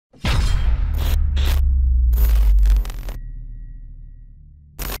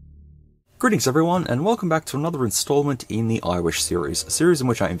Greetings everyone, and welcome back to another installment in the iWish series, a series in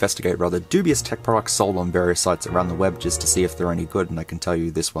which I investigate rather dubious tech products sold on various sites around the web just to see if they're any good, and I can tell you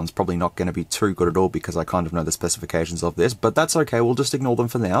this one's probably not going to be too good at all because I kind of know the specifications of this, but that's okay, we'll just ignore them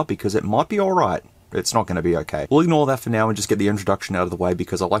for now because it might be alright. It's not going to be okay. We'll ignore that for now and just get the introduction out of the way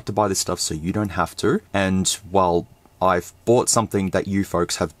because I like to buy this stuff so you don't have to, and while I've bought something that you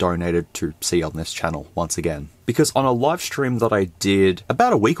folks have donated to see on this channel once again. Because on a live stream that I did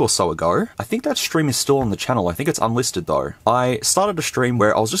about a week or so ago, I think that stream is still on the channel, I think it's unlisted though. I started a stream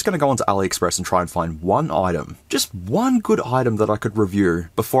where I was just going to go onto AliExpress and try and find one item, just one good item that I could review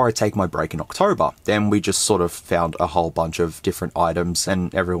before I take my break in October. Then we just sort of found a whole bunch of different items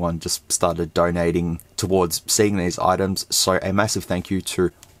and everyone just started donating towards seeing these items, so a massive thank you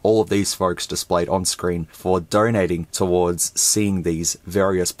to all of these folks displayed on screen for donating towards seeing these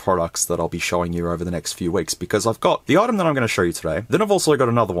various products that I'll be showing you over the next few weeks, because I've got the item that I'm going to show you today, then I've also got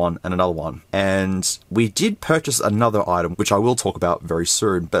another one, and we did purchase another item which I will talk about very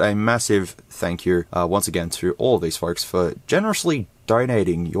soon, but a massive thank you once again to all of these folks for generously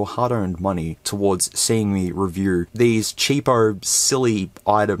donating your hard-earned money towards seeing me review these cheapo, silly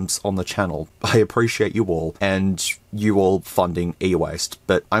items on the channel. I appreciate you all, and you all funding e-waste,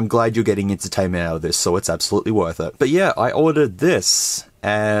 but I'm glad you're getting entertainment out of this, so it's absolutely worth it. But yeah, I ordered this,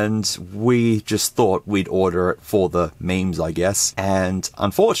 and we just thought we'd order it for the memes, I guess, and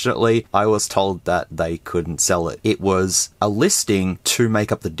unfortunately, I was told that they couldn't sell it. It was a listing to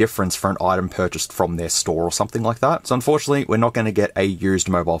make up the difference for an item purchased from their store or something like that. So unfortunately, we're not going to get a used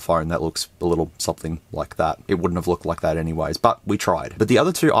mobile phone that looks a little something like that. It wouldn't have looked like that anyways, but we tried. But the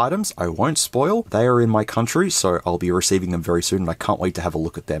other two items, I won't spoil. They are in my country, so I'll be receiving them very soon, and I can't wait to have a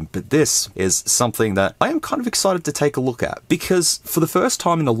look at them. But this is something that I am kind of excited to take a look at, because for the first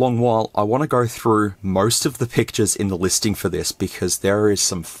time in a long while, I want to go through most of the pictures in the listing for this because there is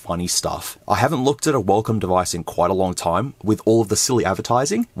some funny stuff. I haven't looked at a welcome device in quite a long time with all of the silly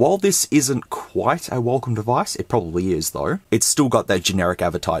advertising. While this isn't quite a welcome device, it probably is though, it's still got that generic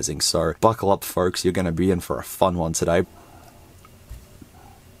advertising, so buckle up folks, you're going to be in for a fun one today.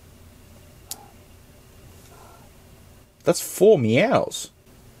 That's 4 meows.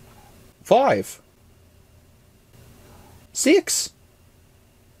 5. 6.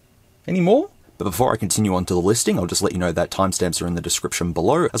 Any more? But before I continue on to the listing, I'll just let you know that timestamps are in the description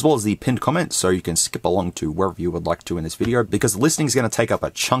below, as well as the pinned comment, so you can skip along to wherever you would like to in this video, because the listing is going to take up a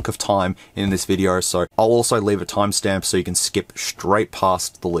chunk of time in this video, so I'll also leave a timestamp so you can skip straight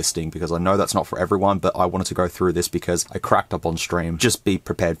past the listing, because I know that's not for everyone, but I wanted to go through this because I cracked up on stream. Just be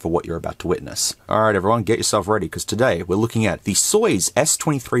prepared for what you're about to witness. Alright everyone, get yourself ready, because today we're looking at the SOYES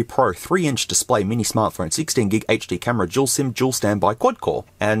S23 PRO 3-inch display mini smartphone, 16GB HD camera, dual SIM, dual standby, quad-core,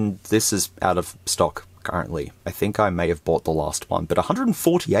 and this is out of stock currently. I think I may have bought the last one, but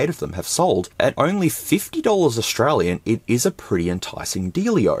 148 of them have sold at only $50 Australian. It is a pretty enticing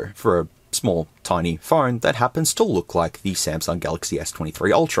dealio for a small, tiny phone that happens to look like the Samsung Galaxy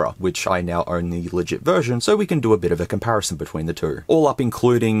S23 Ultra, which I now own the legit version, so we can do a bit of a comparison between the two. All up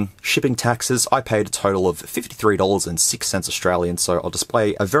including shipping taxes, I paid a total of $53.06 Australian, so I'll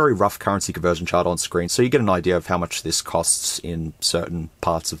display a very rough currency conversion chart on screen so you get an idea of how much this costs in certain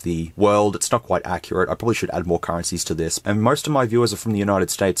parts of the world. It's not quite accurate, I probably should add more currencies to this, and most of my viewers are from the United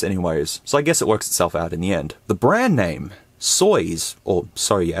States anyways, so I guess it works itself out in the end. The brand name, SOYES, or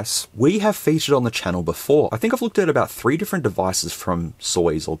SOYES, we have featured on the channel before. I think I've looked at about 3 different devices from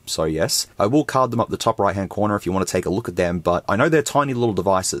SOYES or SOYES. I will card them up the top right hand corner if you want to take a look at them, but I know they're tiny little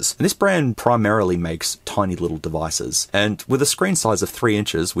devices. And this brand primarily makes tiny little devices. And with a screen size of 3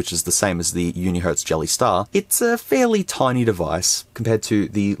 inches, which is the same as the Unihertz Jelly Star, it's a fairly tiny device compared to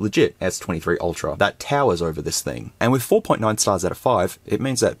the legit S23 Ultra that towers over this thing. And with 4.9 stars out of 5, it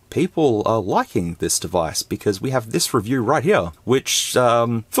means that people are liking this device because we have this review right here, which,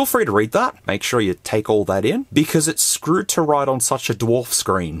 feel free to read that. Make sure you take all that in, because it's screwed to write on such a dwarf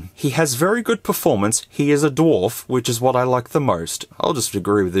screen. He has very good performance, he is a dwarf, which is what I like the most. I'll just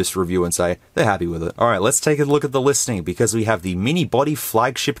agree with this review and say, they're happy with it. Alright, let's take a look at the listing, because we have the mini body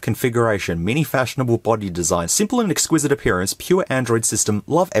flagship configuration, mini fashionable body design, simple and exquisite appearance, pure Android system,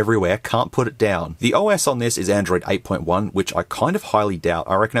 love everywhere, can't put it down. The OS on this is Android 8.1, which I kind of highly doubt.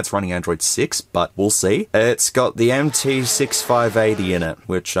 I reckon it's running Android 6, but we'll see. It's got the MT6580 in it,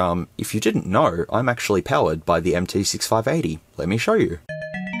 which, if you didn't know, I'm actually powered by the MT6580. Let me show you.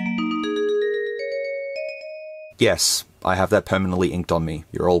 Yes, I have that permanently inked on me.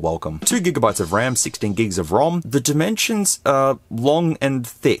 You're all welcome. 2 GB of RAM, 16 gigs of ROM. The dimensions are long and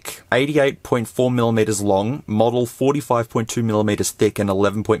thick. 88.4mm long, model 45.2mm thick and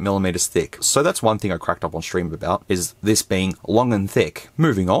 11mm thick. So that's one thing I cracked up on stream about, is this being long and thick.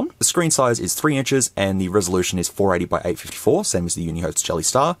 Moving on, the screen size is 3 inches and the resolution is 480 by 854, same as the Unihost Jelly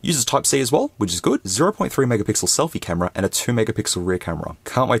Star. Uses Type-C as well, which is good. 0.3 megapixel selfie camera and a 2 megapixel rear camera.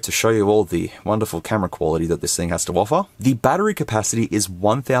 Can't wait to show you all the wonderful camera quality that this thing has to offer. The battery capacity is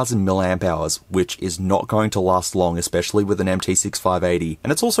 1000 mAh, which is not going to last long, especially with an MT6580.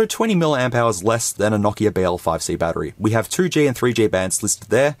 And it's also 20 mAh less than a Nokia BL5C battery. We have 2G and 3G bands listed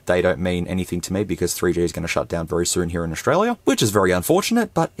there. They don't mean anything to me because 3G is going to shut down very soon here in Australia, which is very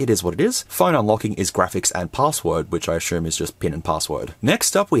unfortunate, but it is what it is. Phone unlocking is graphics and password, which I assume is just PIN and password.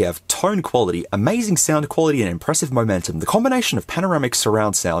 Next up, we have tone quality, amazing sound quality and impressive momentum. The combination of panoramic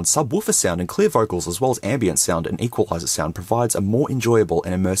surround sound, subwoofer sound and clear vocals, as well as ambient sound and equalizer sound, provides a more enjoyable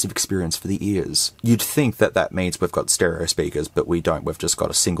and immersive experience for the ears. You'd think that that means we've got stereo speakers, but we don't. We've just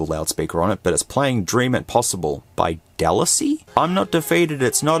got a single loudspeaker on it, but it's playing Dream It Possible by Dallasy? I'm not defeated,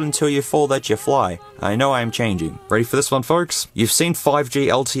 it's not until you fall that you fly. I know I'm changing. Ready for this one, folks? You've seen 5G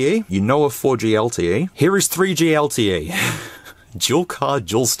LTE? You know of 4G LTE? Here is 3G LTE. Dual card,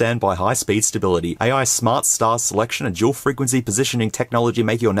 dual standby, high speed stability, AI smart star selection and dual frequency positioning technology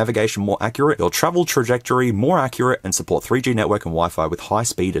make your navigation more accurate, your travel trajectory more accurate, and support 3G network and Wi-Fi with high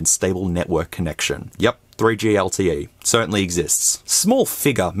speed and stable network connection. Yep. 3G LTE certainly exists. Small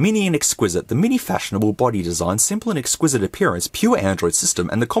figure, mini and exquisite, the mini fashionable body design, simple and exquisite appearance, pure Android system,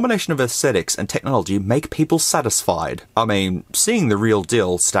 and the combination of aesthetics and technology make people satisfied. I mean, seeing the real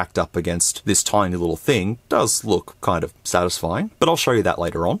deal stacked up against this tiny little thing does look kind of satisfying, but I'll show you that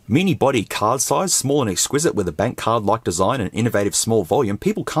later on. Mini body, card size, small and exquisite with a bank card-like design and innovative small volume,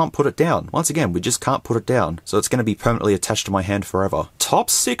 people can't put it down. Once again, we just can't put it down, so it's going to be permanently attached to my hand forever. Top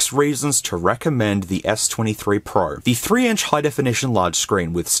 6 reasons to recommend the S23 Pro. The 3-inch high-definition large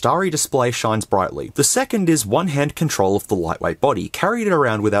screen with starry display shines brightly. The second is one-hand control of the lightweight body, carried it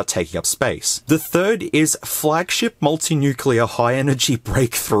around without taking up space. The third is flagship multi-nuclear high-energy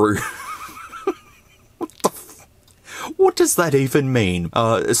breakthrough. What does that even mean?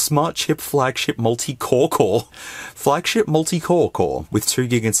 A smart chip flagship multi-core core. Flagship multi-core core with 2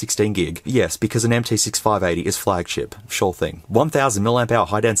 gig and 16 gig. Yes, because an MT6580 is flagship. Sure thing. 1000 mAh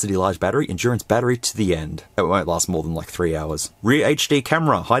high density large battery, endurance battery to the end. It won't last more than like 3 hours. Rear HD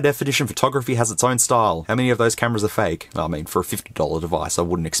camera. High definition photography has its own style. How many of those cameras are fake? I mean, for a $50 device, I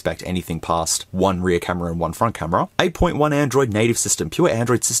wouldn't expect anything past 1 rear camera and 1 front camera. 8.1 Android native system. Pure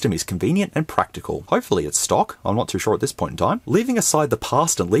Android system is convenient and practical. Hopefully it's stock. I'm not too sure at this point in time. Leaving aside the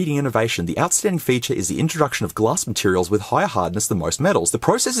past and leading innovation, the outstanding feature is the introduction of glass materials with higher hardness than most metals. The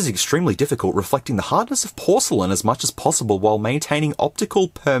process is extremely difficult, reflecting the hardness of porcelain as much as possible while maintaining optical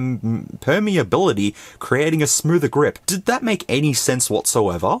permeability, creating a smoother grip. Did that make any sense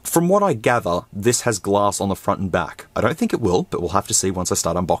whatsoever? From what I gather, this has glass on the front and back. I don't think it will, but we'll have to see once I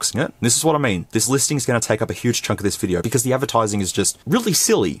start unboxing it. This is what I mean. This listing is going to take up a huge chunk of this video because the advertising is just really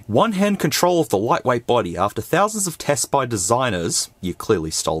silly. One-hand control of the lightweight body. After thousands of tests by designers, you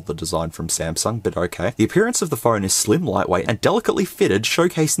clearly stole the design from Samsung, but okay. The appearance of the phone is slim, lightweight, and delicately fitted,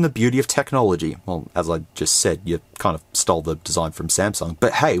 showcasing the beauty of technology. Well, as I just said, you kind of stole the design from Samsung.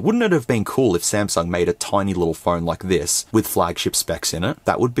 But hey, wouldn't it have been cool if Samsung made a tiny little phone like this with flagship specs in it?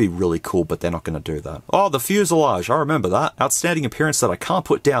 That would be really cool, but they're not going to do that. Oh, the fuselage, I remember that. Outstanding appearance that I can't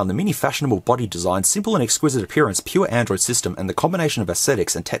put down. The mini fashionable body design, simple and exquisite appearance, pure Android system, and the combination of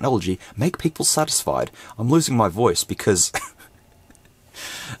aesthetics and technology make people satisfied. I'm losing my voice because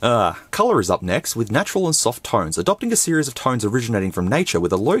Color is up next, with natural and soft tones, adopting a series of tones originating from nature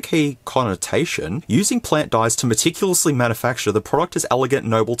with a low-key connotation. Using plant dyes to meticulously manufacture, the product is elegant,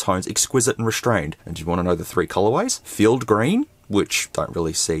 noble tones, exquisite and restrained. And do you want to know the 3 colorways? Field green, which don't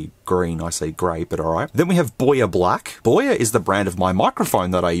really see green, I see grey, but alright. Then we have Boya Black. Boya is the brand of my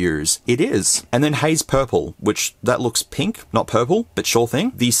microphone that I use. It is. And then Haze Purple, which that looks pink, not purple, but sure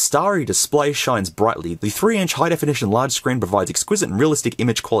thing. The starry display shines brightly. The 3-inch high-definition large screen provides exquisite and realistic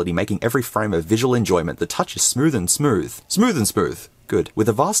image quality, making every frame a visual enjoyment. The touch is smooth and smooth. Smooth and smooth. Good. With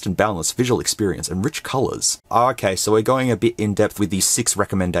a vast and boundless visual experience and rich colours. Okay, so we're going a bit in depth with these 6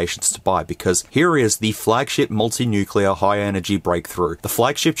 recommendations to buy, because here is the flagship multi-nuclear high-energy breakthrough. The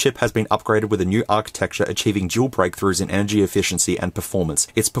flagship chip has been upgraded with a new architecture, achieving dual breakthroughs in energy efficiency and performance.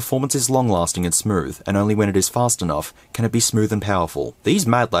 Its performance is long-lasting and smooth, and only when it is fast enough can it be smooth and powerful. These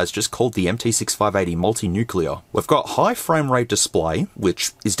mad lads just called the MT6580 multi-nuclear. We've got high frame rate display,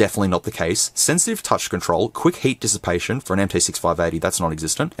 which is definitely not the case, sensitive touch control, quick heat dissipation for an MT6580 that's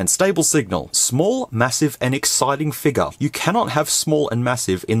non-existent. And stable signal. Small, massive, and exciting figure. You cannot have small and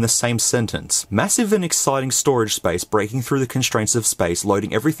massive in the same sentence. Massive and exciting storage space, breaking through the constraints of space,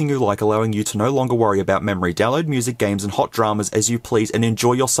 loading everything you like, allowing you to no longer worry about memory, download music, games, and hot dramas as you please, and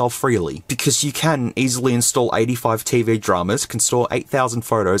enjoy yourself freely. Because you can easily install 85 TV dramas, can store 8,000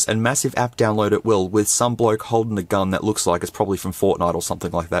 photos, and massive app download at will, with some bloke holding a gun that looks like it's probably from Fortnite or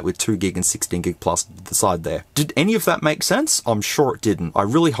something like that, with 2 gig and 16 gig plus to the side there. Did any of that make sense? I'm sure it didn't. I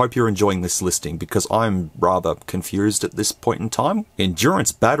really hope you're enjoying this listing, because I'm rather confused at this point in time.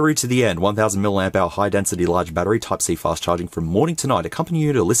 Endurance, battery to the end, 1000 mAh high density large battery, type C fast charging from morning to night, accompany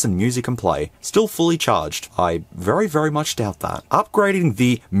you to listen, music, and play. Still fully charged. I very, very much doubt that. Upgrading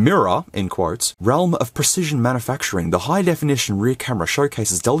the mirror, in quotes, realm of precision manufacturing. The high definition rear camera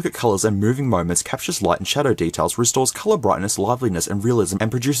showcases delicate colors and moving moments, captures light and shadow details, restores color brightness, liveliness, and realism,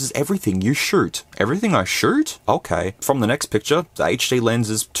 and produces everything you shoot. Everything I shoot? Okay. From the next picture, the HD lens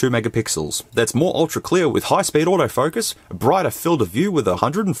is 2 megapixels. That's more ultra clear with high speed autofocus, a brighter field of view with a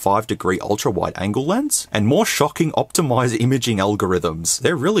 105-degree ultra wide angle lens, and more shocking optimized imaging algorithms.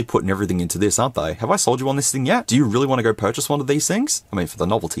 They're really putting everything into this, aren't they? Have I sold you on this thing yet? Do you really want to go purchase one of these things? I mean, for the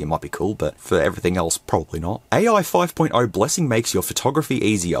novelty it might be cool, but for everything else, probably not. AI 5.0 blessing makes your photography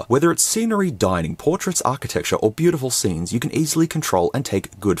easier. Whether it's scenery, dining, portraits, architecture, or beautiful scenes, you can easily control and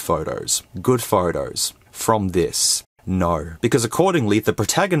take good photos. Good photos. From this. No, because accordingly, the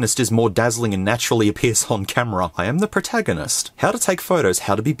protagonist is more dazzling and naturally appears on camera. I am the protagonist. How to take photos,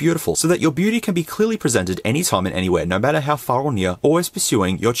 how to be beautiful, so that your beauty can be clearly presented anytime and anywhere, no matter how far or near, always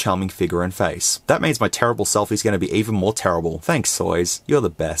pursuing your charming figure and face. That means my terrible selfie's going to be even more terrible. Thanks, SOYES. You're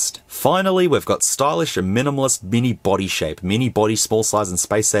the best. Finally, we've got stylish and minimalist mini body shape. Mini body, small size and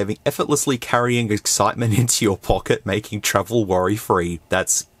space saving, effortlessly carrying excitement into your pocket, making travel worry-free.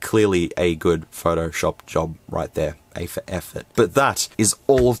 That's clearly a good Photoshop job right there. A for effort. But that is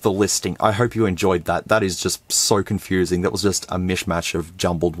all of the listing. I hope you enjoyed that. That is just so confusing. That was just a mishmash of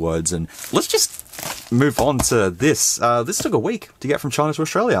jumbled words. And let's just move on to this. This took a week to get from China to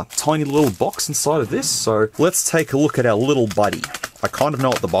Australia. Tiny little box inside of this. So let's take a look at our little buddy. I kind of know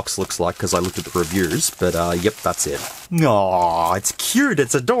what the box looks like because I looked at the reviews, but yep, that's it. Aww, it's cute,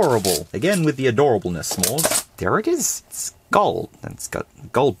 it's adorable. Again, with the adorableness, SMOOREZ. There it is. It's gold, and it's got a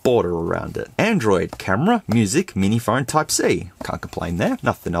gold border around it. Android, camera, music, mini phone, Type-C. Can't complain there.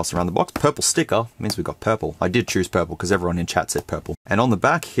 Nothing else around the box. Purple sticker means we got purple. I did choose purple because everyone in chat said purple. And on the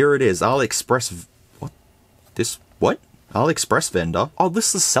back, here it is. AliExpress... What? This... What? AliExpress vendor? Oh, this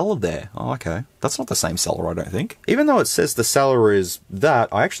is the seller there. Oh, okay. That's not the same seller, I don't think. Even though it says the seller is that,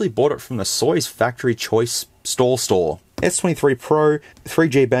 I actually bought it from the SOYES Factory Choice store. S23 Pro,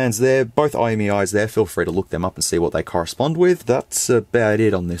 3G bands there, both IMEIs there. Feel free to look them up and see what they correspond with. That's about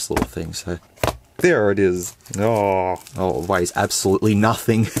it on this little thing, so... There it is. Oh, it weighs absolutely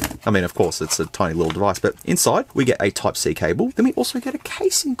nothing. I mean, of course, it's a tiny little device, but inside we get a Type-C cable. Then we also get a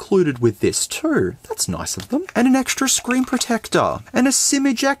case included with this too. That's nice of them. And an extra screen protector. And a SIM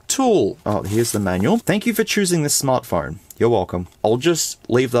eject tool. Oh, here's the manual. Thank you for choosing this smartphone. You're welcome. I'll just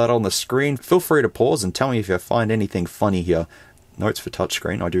leave that on the screen. Feel free to pause and tell me if you find anything funny here. Notes for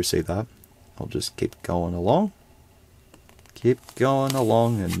touchscreen, I do see that. I'll just keep going along. Keep going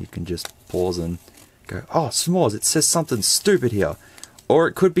along, and you can just pause and go, oh, SMOOREZ, it says something stupid here. Or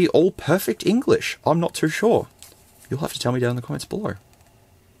it could be all perfect English. I'm not too sure. You'll have to tell me down in the comments below.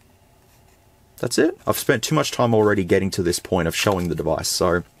 That's it. I've spent too much time already getting to this point of showing the device.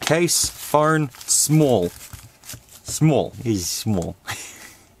 So, case, phone, small. Small is small.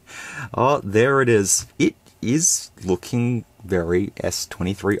 Oh, there it is. It is looking very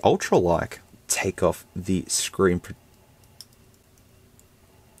S23 Ultra-like. Take off the screen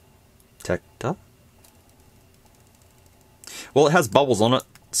protector. Well, it has bubbles on it,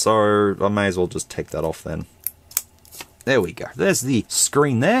 so I may as well just take that off then. There we go. There's the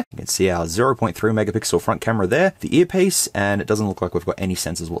screen there. You can see our 0.3 megapixel front camera there, the earpiece, and it doesn't look like we've got any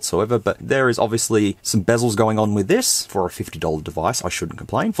sensors whatsoever, but there is obviously some bezels going on with this for a $50 device. I shouldn't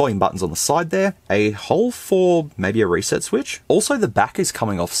complain. Volume buttons on the side there, a hole for maybe a reset switch. Also, the back is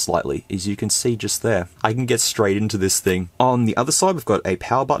coming off slightly, as you can see just there. I can get straight into this thing. On the other side, we've got a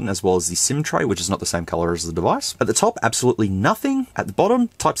power button as well as the SIM tray, which is not the same color as the device. At the top, absolutely nothing. At the bottom,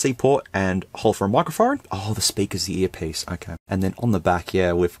 Type-C port and hole for a microphone. Oh, the speaker's the earpiece. Okay. And then on the back,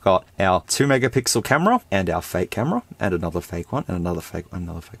 yeah, we've got our 2 megapixel camera and our fake camera and another fake one and another fake one,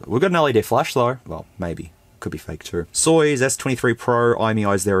 another fake one. We've got an LED flash though. Well, maybe. Could be fake too. SOYES S23 Pro,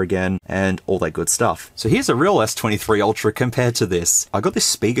 IMEI's there again, and all that good stuff. So here's a real S23 Ultra compared to this. I got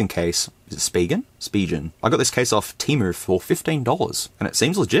this Spigen case. Is it Spigen? Spigen. I got this case off Temu for $15, and it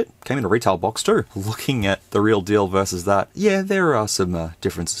seems legit. Came in a retail box too. Looking at the real deal versus that, yeah, there are some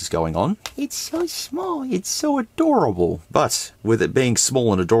differences going on. It's so small, it's so adorable. But with it being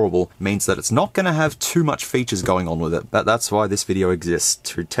small and adorable means that it's not going to have too much features going on with it. But that's why this video exists,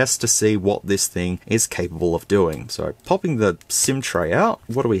 to test to see what this thing is capable of doing. So popping the SIM tray out,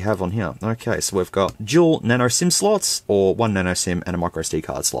 what do we have on here? Okay, so we've got dual nano SIM slots, or one nano SIM and a micro SD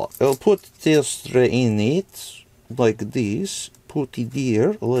card slot. I'll put this tray in it like this, put it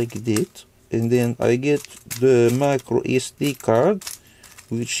there like that, and then I get the micro SD card,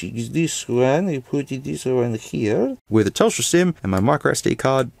 which is this one. I put it this one here. With a Telstra SIM and my micro SD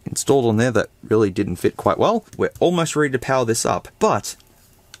card installed on there that really didn't fit quite well, we're almost ready to power this up. But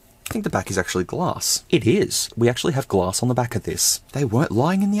I think the back is actually glass. It is. We actually have glass on the back of this. They weren't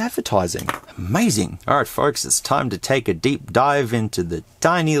lying in the advertising. Amazing. Alright folks, it's time to take a deep dive into the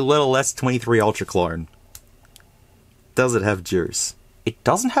tiny little S23 Ultra Clone. Does it have juice? It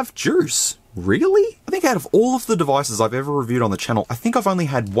doesn't have juice. Really? I think out of all of the devices I've ever reviewed on the channel, I think I've only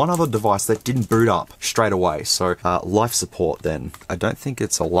had one other device that didn't boot up straight away. So, life support then. I don't think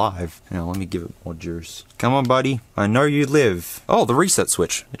it's alive. Now, let me give it more juice. Come on, buddy. I know you live. Oh, the reset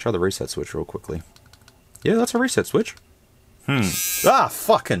switch. Let me try the reset switch real quickly. Yeah, that's a reset switch. Ah,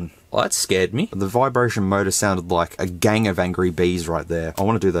 fucking. Well, that scared me. The vibration motor sounded like a gang of angry bees right there. I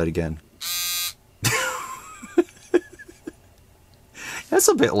want to do that again. That's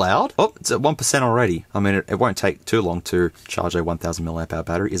a bit loud. Oh, it's at 1% already. I mean, it won't take too long to charge a 1000 mAh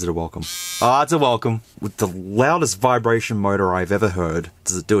battery. Is it a welcome? Ah, it's a welcome. With the loudest vibration motor I've ever heard.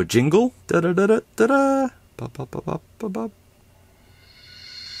 Does it do a jingle? Da-da-da-da-da-da. Ba-ba-ba-ba-ba-ba.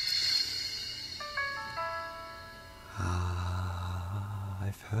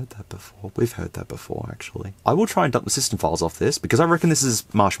 I've heard that before. We've heard that before, actually. I will try and dump the system files off this, because I reckon this is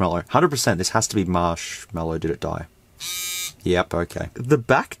Marshmallow. 100% this has to be Marshmallow. Did it die? Yep, okay. The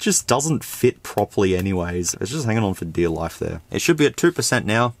back just doesn't fit properly anyways. It's just hanging on for dear life there. It should be at 2%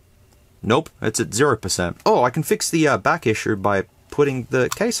 now. Nope, it's at 0%. Oh, I can fix the back issue by putting the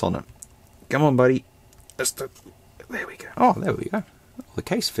case on it. Come on, buddy. There we go. Oh, there we go. The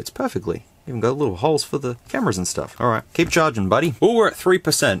case fits perfectly. Even got little holes for the cameras and stuff. Alright, keep charging, buddy. Oh, we're at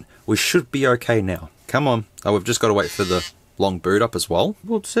 3%. We should be okay now. Come on. Oh, we've just got to wait for the long boot up as well.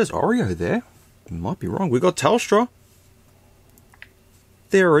 Well, it says Oreo there. Might be wrong. We got Telstra.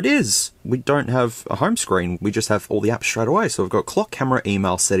 There it is. We don't have a home screen. We just have all the apps straight away. So we've got clock, camera,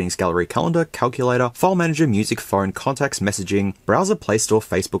 email, settings, gallery, calendar, calculator, file manager, music, phone, contacts, messaging, browser, Play Store,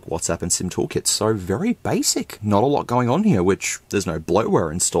 Facebook, WhatsApp, and SIM toolkits. So very basic. Not a lot going on here, which there's no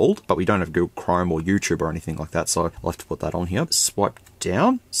bloatware installed, but we don't have Google Chrome or YouTube or anything like that. So I'll have to put that on here. Swipe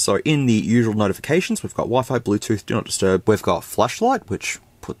down. So in the usual notifications, we've got Wi-Fi, Bluetooth, do not disturb. We've got flashlight, which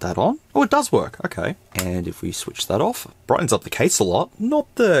put that on. Oh, it does work. Okay. And if we switch that off, brightens up the case a lot. Not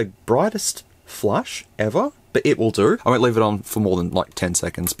the brightest flash ever, but it will do. I won't leave it on for more than like 10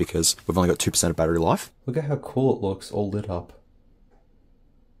 seconds because we've only got 2% of battery life. Look at how cool it looks all lit up.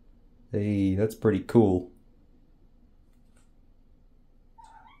 Hey, that's pretty cool.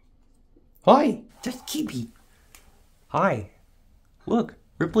 Hi, that's Kibi. Hi. Look,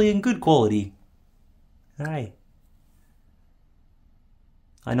 Ripley in good quality. Hi.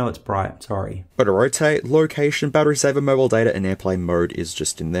 I know it's bright, sorry. Auto rotate, location, battery saver, mobile data, and airplane mode is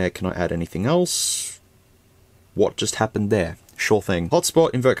just in there. Can I add anything else? What just happened there? Sure thing.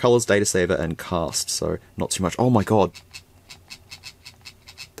 Hotspot, invert colors, data saver, and cast. So, not too much. Oh my god.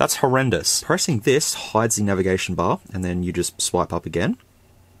 That's horrendous. Pressing this hides the navigation bar, and then you just swipe up again,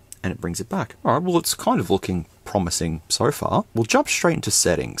 and it brings it back. Alright, well it's kind of looking promising so far. We'll jump straight into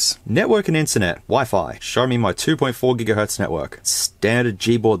settings. Network and internet. Wi-Fi. Show me my 2.4 GHz network. Standard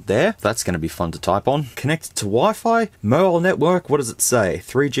Gboard there. That's going to be fun to type on. Connected to Wi-Fi. Mobile network. What does it say?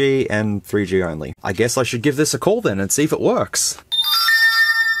 3G and 3G only. I guess I should give this a call then and see if it works.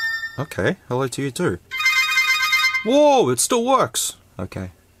 Okay, hello to you too. Whoa, it still works.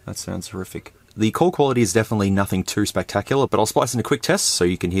 Okay, that sounds horrific. The call quality is definitely nothing too spectacular, but I'll splice in a quick test so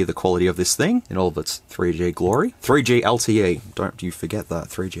you can hear the quality of this thing in all of its 3G glory. 3G LTE. Don't you forget that,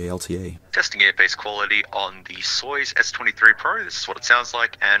 3G LTE. Testing earpiece quality on the SOYES S23 PRO. This is what it sounds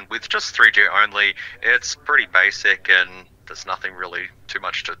like, and with just 3G only, it's pretty basic and there's nothing really too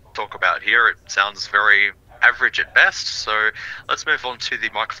much to talk about here. It sounds very average at best, so let's move on to the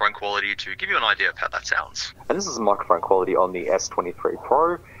microphone quality to give you an idea of how that sounds. And this is microphone quality on the S23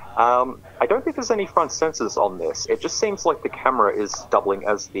 Pro. I don't think there's any front sensors on this. It just seems like the camera is doubling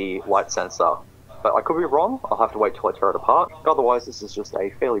as the light sensor. But I could be wrong. I'll have to wait till I tear it apart. Otherwise, this is just a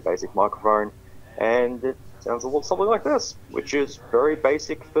fairly basic microphone, and it sounds a little something like this, which is very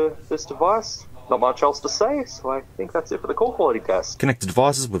basic for this device. Not much else to say, so I think that's it for the call quality test. Connected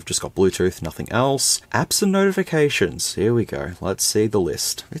devices, we've just got Bluetooth, nothing else. Apps and notifications, here we go. Let's see the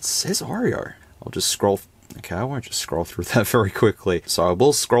list. It says Oreo. I'll just scroll, okay, I won't just scroll through that very quickly. So I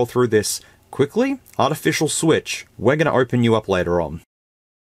will scroll through this quickly. Artificial switch, we're gonna open you up later on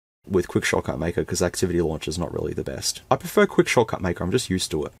with Quick Shortcut Maker, because Activity Launcher is not really the best. I prefer Quick Shortcut Maker, I'm just used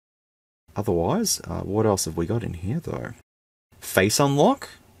to it. Otherwise, what else have we got in here though? Face unlock,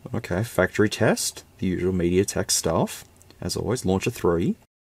 okay, factory test, the usual MediaTek stuff. As always, Launcher 3,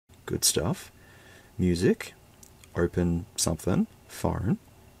 good stuff. Music, open something, phone,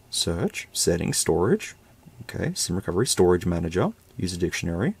 search, settings, storage, okay, SIM recovery, storage manager, user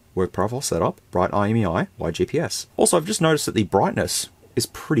dictionary, work profile setup, bright IMEI, wide GPS. Also, I've just noticed that the brightness is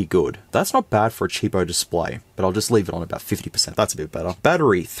pretty good. That's not bad for a cheapo display, but I'll just leave it on about 50%. That's a bit better.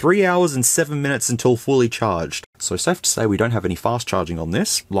 Battery, 3 hours and 7 minutes until fully charged. So safe to say we don't have any fast charging on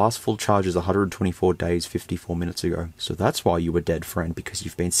this. Last full charge is 124 days, 54 minutes ago. So that's why you were dead, friend, because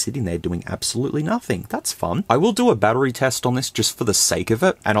you've been sitting there doing absolutely nothing. That's fun. I will do a battery test on this just for the sake of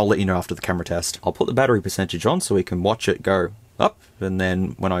it, and I'll let you know after the camera test. I'll put the battery percentage on so we can watch it go up, and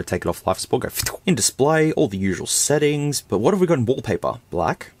then when I take it off life support, go in display, all the usual settings. But what have we got in wallpaper?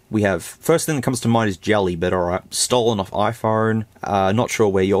 Black. We have, first thing that comes to mind is jelly, but alright. Stolen off iPhone. Not sure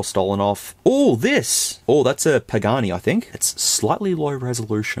where you're stolen off. Oh, this! Oh, that's a Pagani, I think. It's slightly low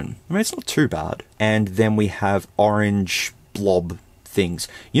resolution. I mean, it's not too bad. And then we have orange blob things.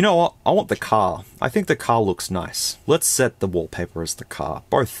 You know what? I want the car. I think the car looks nice. Let's set the wallpaper as the car.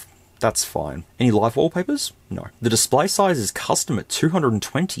 Both. That's fine. Any live wallpapers? No. The display size is custom at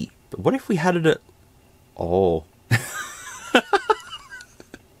 220. But what if we had it at... Oh.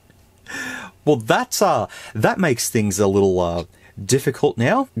 Well, that makes things a little difficult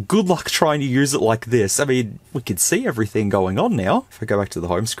now. Good luck trying to use it like this. I mean, we can see everything going on now. If I go back to the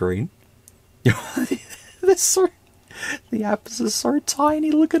home screen. They're so... The apps are so tiny,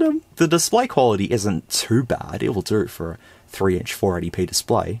 look at them. The display quality isn't too bad. It will do it for a 3-inch 480p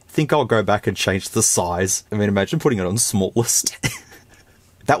display. I think I'll go back and change the size. I mean, imagine putting it on smallest.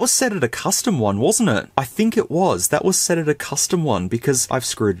 That was set at a custom one, wasn't it? I think it was. That was set at a custom one because I've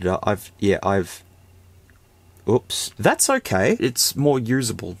screwed it up. I've... Oops. That's okay. It's more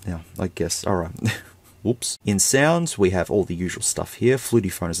usable now, I guess. Alright. Whoops. In sounds, we have all the usual stuff here. Fluty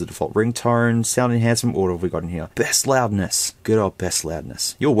phone is the default ringtone. Sound enhancement, what have we got in here? Best loudness. Good old best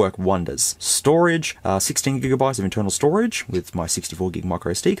loudness. You'll work wonders. Storage, 16 gigabytes of internal storage with my 64 gig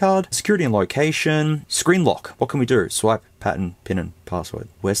micro SD card. Security and location. Screen lock. What can we do? Swipe, pattern, pin and password.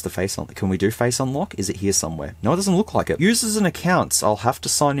 Where's the face unlock? Can we do face unlock? Is it here somewhere? No, it doesn't look like it. Users and accounts. I'll have to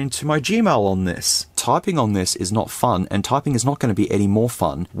sign into my Gmail on this. Typing on this is not fun, and typing is not going to be any more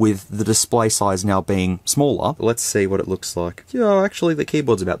fun with the display size now being smaller. Let's see what it looks like. Yeah, actually the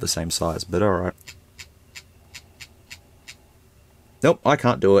keyboard's about the same size, but alright. Nope, I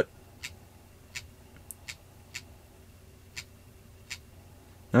can't do it.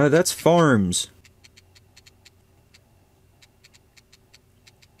 No, that's foams.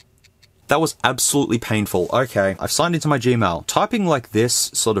 That was absolutely painful. Okay, I've signed into my Gmail. Typing like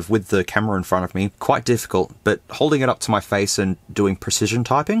this, sort of with the camera in front of me, quite difficult, but holding it up to my face and doing precision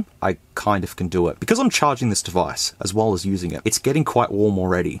typing, I kind of can do it. Because I'm charging this device, as well as using it, it's getting quite warm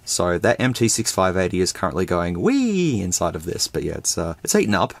already. So that MT6580 is currently going wee inside of this, but yeah, it's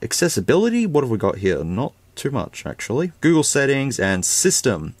heating up. Accessibility, what have we got here? Not too much, actually. Google settings and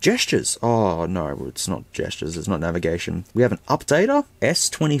system. Gestures. Oh, no, it's not gestures. It's not navigation. We have an updater.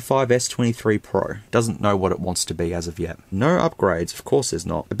 S25 S23 Pro. Doesn't know what it wants to be as of yet. No upgrades. Of course there's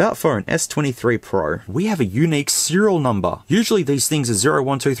not. About phone S23 Pro. We have a unique serial number. Usually these things are 0,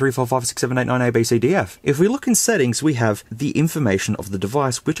 1, 2, 3, 4, 5, 6, 7, 8, 9, A, B, C, D, F. If we look in settings, we have the information of the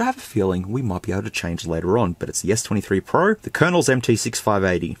device, which I have a feeling we might be able to change later on, but it's the S23 Pro. The kernel's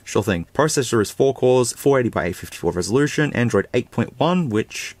MT6580. Sure thing. Processor is 4 cores, 480 by 854 resolution, Android 8.1,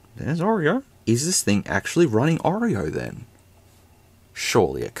 which, there's Oreo. Is this thing actually running Oreo then?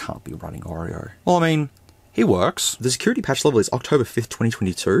 Surely it can't be running Oreo. Well, I mean, he works. The security patch level is October 5th,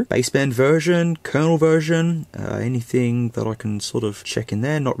 2022. Baseband version, kernel version, anything that I can sort of check in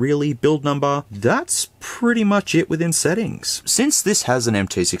there? Not really. Build number. That's pretty much it within settings. Since this has an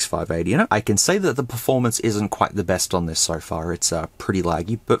MT6580 in it, I can say that the performance isn't quite the best on this so far. It's pretty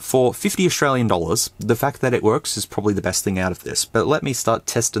laggy, but for 50 Australian dollars, the fact that it works is probably the best thing out of this. But let me start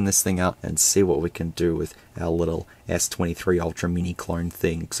testing this thing out and see what we can do with our little S23 Ultra mini clone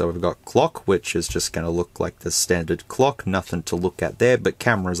thing. So we've got clock, which is just going to look like the standard clock. Nothing to look at there, but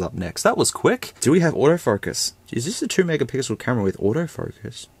camera's up next. That was quick. Do we have autofocus? Is this a 2 megapixel camera with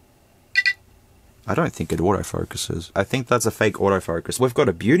autofocus? I don't think it autofocuses. I think that's a fake autofocus. We've got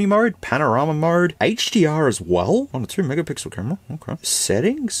a beauty mode, panorama mode, HDR as well on a 2 megapixel camera. Okay.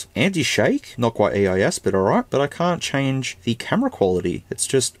 Settings, anti-shake, not quite EIS, but alright. But I can't change the camera quality. It's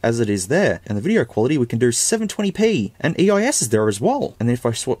just as it is there. And the video quality, we can do 720p, and EIS is there as well. And then if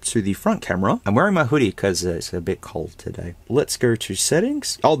I swap to the front camera, I'm wearing my hoodie because it's a bit cold today. Let's go to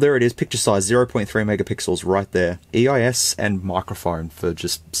settings. Oh, there it is. Picture size, 0.3 megapixels right there. EIS and microphone for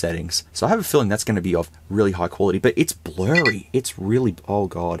just settings. So I have a feeling that's going to be of really high quality, but it's blurry. It's really, oh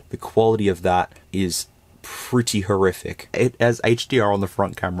god, the quality of that is pretty horrific. It has HDR on the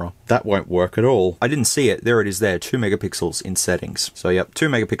front camera. That won't work at all. I didn't see it. There it is there, 2 megapixels in settings. So yep, 2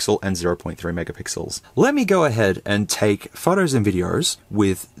 megapixel and 0.3 megapixels. Let me go ahead and take photos and videos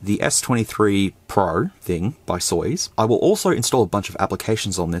with the S23 Pro thing by SOYES. I will also install a bunch of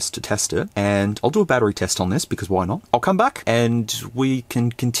applications on this to test it, and I'll do a battery test on this because why not? I'll come back and we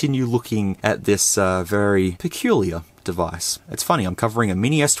can continue looking at this very peculiar device. It's funny, I'm covering a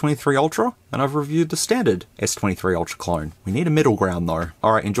mini S23 Ultra and I've reviewed the standard S23 Ultra Clone. We need a middle ground though.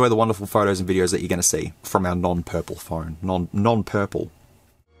 Alright, enjoy the wonderful photos and videos that you're going to see from our non-purple phone. Non-purple.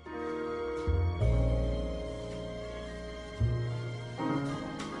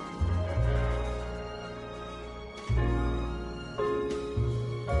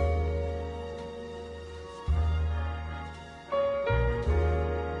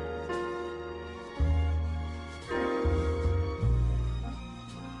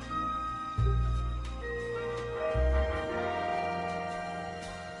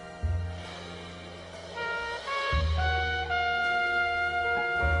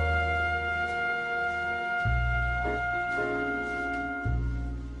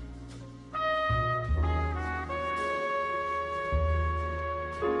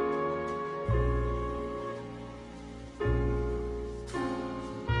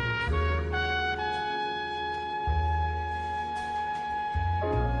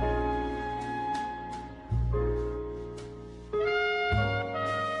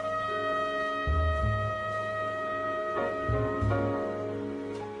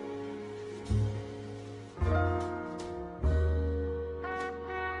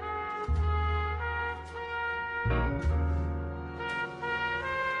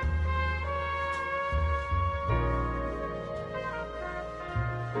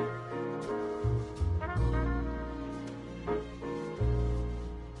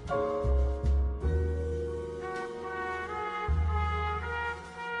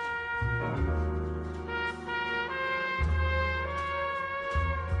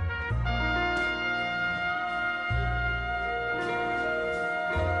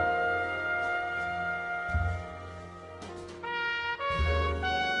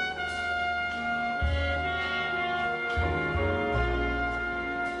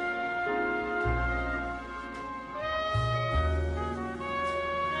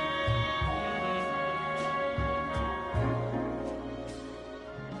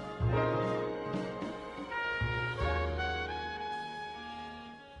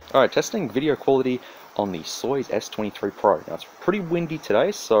 Alright, testing video quality on the SOYES S23 Pro. Now it's pretty windy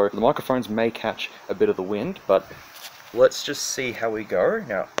today, so the microphones may catch a bit of the wind, but let's just see how we go.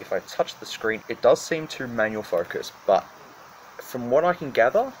 Now, if I touch the screen, it does seem to manual focus, but from what I can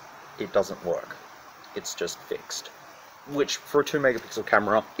gather, it doesn't work. It's just fixed. Which, for a 2 megapixel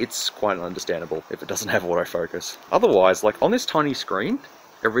camera, it's quite understandable if it doesn't have autofocus. Otherwise, like on this tiny screen,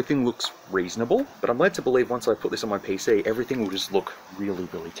 everything looks reasonable, but I'm led to believe once I put this on my PC, everything will just look really,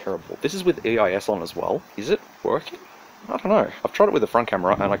 really terrible. This is with EIS on as well. Is it working? I don't know. I've tried it with the front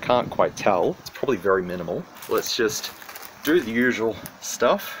camera and I can't quite tell. It's probably very minimal. Let's just do the usual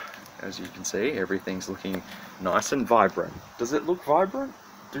stuff. As you can see, everything's looking nice and vibrant. Does it look vibrant?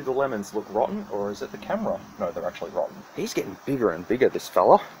 Do the lemons look rotten, or is it the camera? No, they're actually rotten. He's getting bigger and bigger, this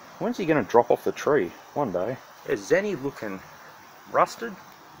fella. When's he gonna drop off the tree? One day. Is Zenny looking rusted?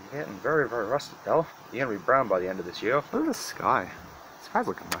 You're getting very, very rusted, fella. You're gonna be brown by the end of this year. Look at the sky. The sky's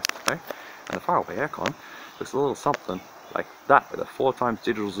looking nice today. And the faraway aircon looks a little something like that with a 4x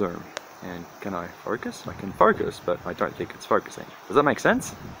digital zoom. And can I focus? I can focus, but I don't think it's focusing. Does that make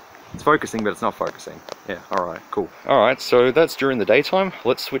sense? It's focusing, but it's not focusing. Yeah, alright, cool. Alright, so that's during the daytime.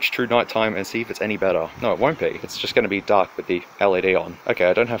 Let's switch to nighttime and see if it's any better. No, it won't be. It's just going to be dark with the LED on. Okay,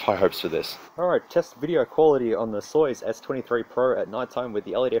 I don't have high hopes for this. Alright, test video quality on the SOYES S23 Pro at nighttime with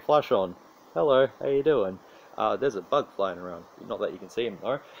the LED flash on. Hello, how you doing? There's a bug flying around. Not that you can see him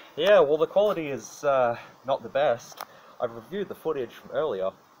though. Yeah, well the quality is not the best. I've reviewed the footage from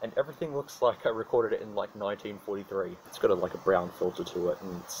earlier, and everything looks like I recorded it in like 1943. It's got like a brown filter to it,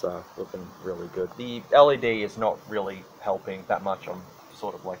 and it's looking really good. The LED is not really helping that much. I'm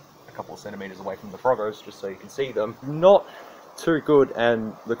sort of like a couple of centimeters away from the froggos just so you can see them. Not too good,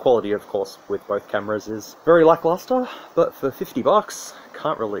 and the quality, of course, with both cameras is very lackluster, but for 50 bucks,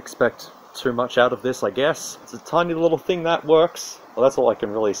 can't really expect too much out of this, I guess. It's a tiny little thing that works. Well, that's all I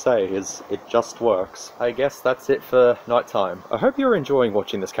can really say, is it just works. I guess that's it for nighttime. I hope you're enjoying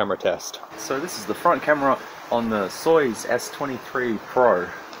watching this camera test. So this is the front camera on the SOYES S23 PRO.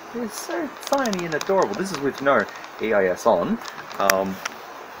 It's so tiny and adorable. This is with no EIS on.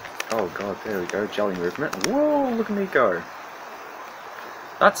 Oh god, there we go, jelly movement. Whoa, look at me go.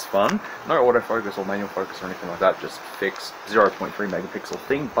 That's fun. No autofocus or manual focus or anything like that, just fixed 0.3 megapixel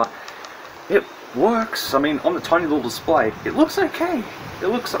thing, but it works. I mean, on the tiny little display, it looks okay. It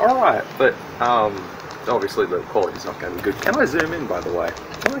looks alright, but obviously the quality's not going to be good. Can I zoom in, by the way?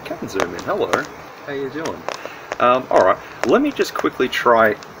 Oh, I can zoom in. Hello. How you doing? Alright, let me just quickly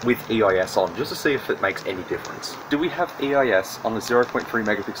try with EIS on, just to see if it makes any difference. Do we have EIS on the 0.3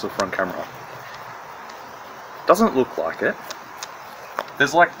 megapixel front camera? Doesn't look like it.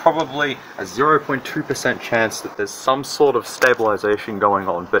 There's like probably a 0.2% chance that there's some sort of stabilization going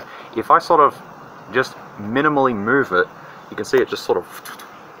on, but if I sort of just minimally move it, you can see it just sort of...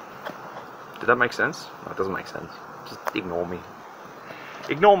 Did that make sense? No, it doesn't make sense. Just ignore me.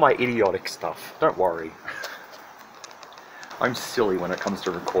 Ignore my idiotic stuff. Don't worry. I'm silly when it comes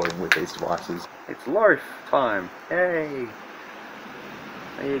to recording with these devices. It's loaf time. Hey!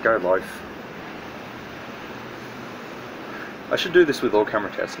 There you go, loaf. I should do this with all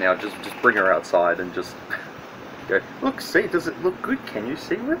camera tests now, just bring her outside and just go, look, see, does it look good? Can you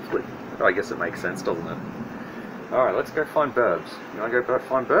see Ripley? Oh, I guess it makes sense, doesn't it? Alright, let's go find Burbs. You want to go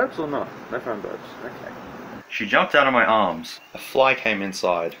find Burbs or not? No find Burbs. Okay. She jumped out of my arms. A fly came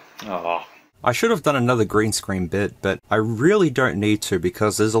inside. Oh. I should have done another green screen bit, but I really don't need to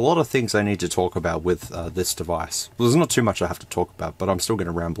because there's a lot of things I need to talk about with this device. Well, there's not too much I have to talk about, but I'm still going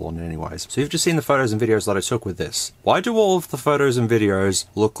to ramble on anyways. So you've just seen the photos and videos that I took with this. Why do all of the photos and videos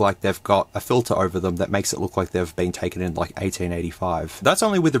look like they've got a filter over them that makes it look like they've been taken in like 1885? That's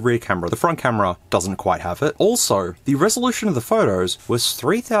only with the rear camera. The front camera doesn't quite have it. Also, the resolution of the photos was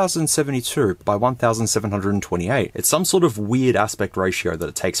 3072 by 1728. It's some sort of weird aspect ratio that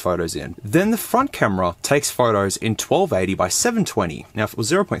it takes photos in. Then the front camera takes photos in 1280 by 720. Now if it was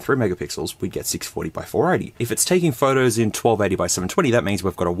 0.3 megapixels, we'd get 640 by 480. If it's taking photos in 1280 by 720, that means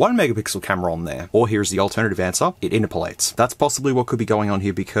we've got a 1 megapixel camera on there. Or here's the alternative answer, it interpolates. That's possibly what could be going on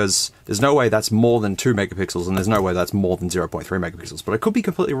here because there's no way that's more than 2 megapixels and there's no way that's more than 0.3 megapixels, but I could be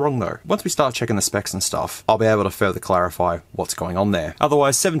completely wrong though. Once we start checking the specs and stuff, I'll be able to further clarify what's going on there.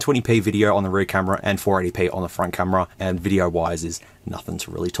 Otherwise, 720p video on the rear camera and 480p on the front camera, and video-wise is nothing to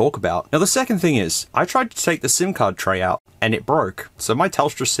really talk about. Now the second thing is, I tried to take the SIM card tray out and it broke. So my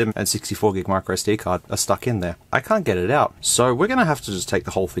Telstra SIM and 64GB microSD card are stuck in there. I can't get it out. So we're gonna have to just take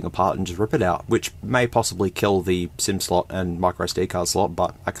the whole thing apart and just rip it out, which may possibly kill the SIM slot and microSD card slot,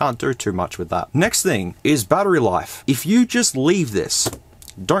 but I can't do too much with that. Next thing is battery life. If you just leave this,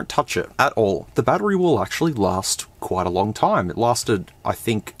 don't touch it at all, the battery will actually last quite a long time. It lasted, I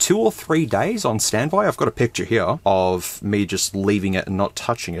think, 2 or 3 days on standby. I've got a picture here of me just leaving it and not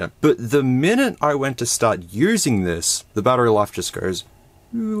touching it. But the minute I went to start using this, the battery life just goes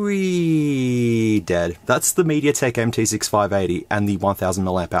wee dead. That's the MediaTek MT6580 and the 1000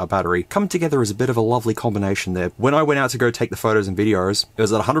 mAh battery come together as a bit of a lovely combination there. When I went out to go take the photos and videos, it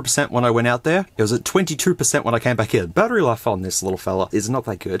was at 100% when I went out there. It was at 22% when I came back in. Battery life on this little fella is not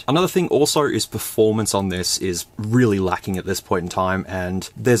that good. Another thing also is performance on this is really lacking at this point in time, and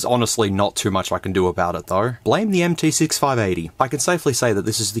there's honestly not too much I can do about it though. Blame the MT6580. I can safely say that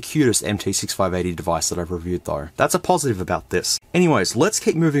this is the cutest MT6580 device that I've reviewed though. That's a positive about this. Anyways, let's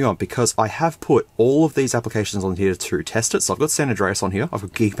keep moving on because I have put all of these applications on here to test it. So I've got San Andreas on here, I've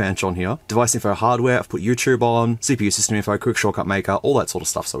got Geekbench on here, device info hardware, I've put YouTube on, CPU system info, quick shortcut maker, all that sort of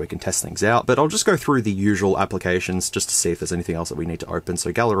stuff so we can test things out. But I'll just go through the usual applications just to see if there's anything else that we need to open.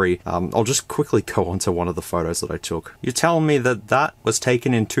 So gallery, I'll just quickly go on to one of the photos that I took. You're telling me that that was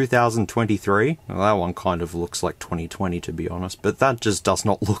taken in 2023? Well, that one kind of looks like 2020 to be honest, but that just does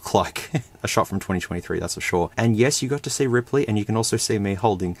not look like a shot from 2023, that's for sure. And yes, you got to see Ripley, and you can also see me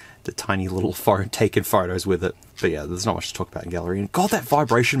holding the tiny little phone taking photos with it. But yeah, there's not much to talk about in gallery. And God, that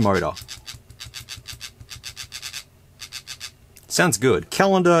vibration motor. Sounds good.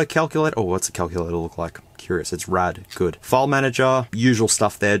 Calendar, calculator. Oh, what's a calculator look like? Curious. It's rad. Good. File manager. Usual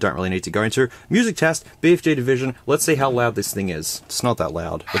stuff there. Don't really need to go into. Music test. BFG division. Let's see how loud this thing is. It's not that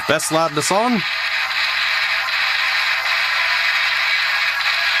loud. With best loudness on.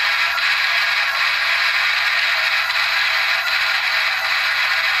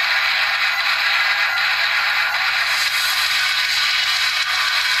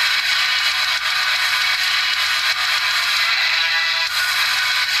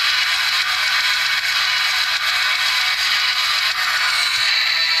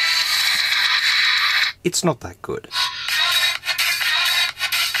 it's not that good.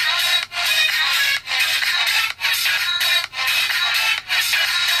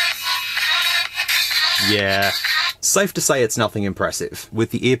 Yeah. Safe to say it's nothing impressive.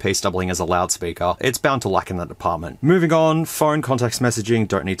 With the earpiece doubling as a loudspeaker, it's bound to lack in that department. Moving on, phone context messaging,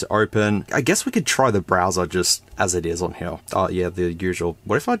 don't need to open. I guess we could try the browser just as it is on here. Oh yeah, the usual.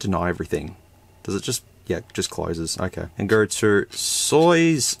 What if I deny everything? Does it just, yeah, just closes. Okay. And go to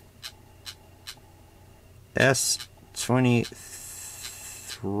SOYES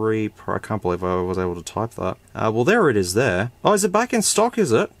S23 Pro. I can't believe I was able to type that. Well, there it is there. Oh, is it back in stock,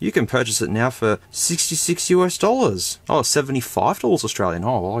 is it? You can purchase it now for $66 US. Oh, $75 Australian.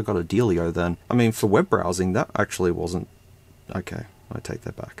 Oh, well, I got a dealio then. I mean, for web browsing, that actually wasn't... Okay, I take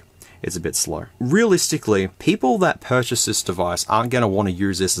that back. It's a bit slow. Realistically, people that purchase this device aren't going to want to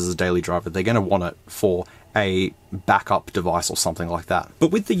use this as a daily driver. They're going to want it for a backup device or something like that. But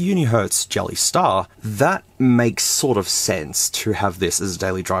with the Unihertz Jelly Star, that makes sort of sense to have this as a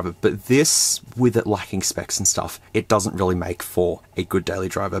daily driver. But this, with it lacking specs and stuff, it doesn't really make for a good daily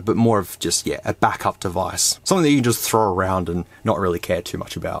driver, but more of just, yeah, a backup device. Something that you can just throw around and not really care too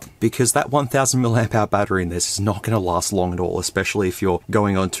much about. Because that 1000 milliamp hour battery in this is not going to last long at all, especially if you're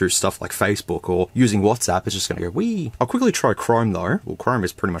going onto stuff like Facebook or using WhatsApp. It's just going to go wee. I'll quickly try Chrome though. Well, Chrome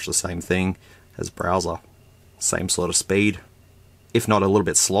is pretty much the same thing as browser. Same sort of speed, if not a little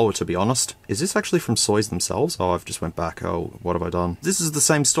bit slower, to be honest. Is this actually from SOYES themselves? Oh, I've just went back. Oh, what have I done? This is the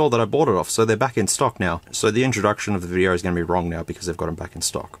same store that I bought it off, so they're back in stock now. So the introduction of the video is going to be wrong now because they've got them back in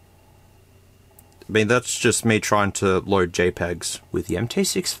stock. I mean, that's just me trying to load JPEGs with the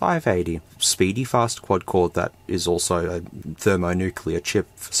MT6580. Speedy, fast quad-core that is also a thermonuclear chip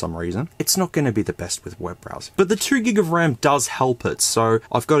for some reason. It's not going to be the best with web browsing. But the 2 gig of RAM does help it, so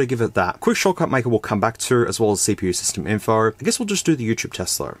I've got to give it that. Quick shortcut maker we'll come back to, as well as CPU system info. I guess we'll just do the YouTube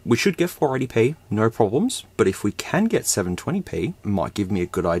test though. We should get 480p, no problems. But if we can get 720p, it might give me a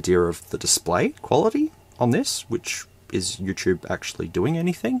good idea of the display quality on this, which... Is YouTube actually doing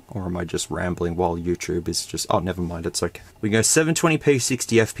anything? Or am I just rambling while YouTube is just... Oh, never mind, it's okay. We go 720p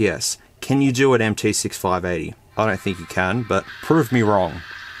 60 FPS. Can you do it MT6580? I don't think you can, but prove me wrong.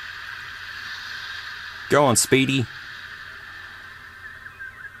 Go on, Speedy.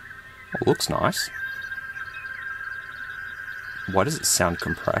 Oh, looks nice. Why does it sound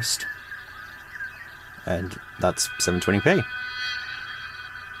compressed? And that's 720p.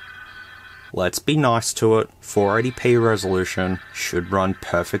 Let's be nice to it. 480p resolution should run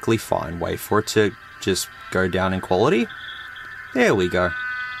perfectly fine. Wait for it to just go down in quality. There we go.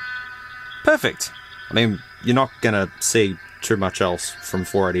 Perfect. I mean, you're not gonna see too much else from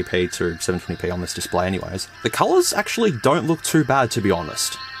 480p to 720p on this display anyways. The colors actually don't look too bad, to be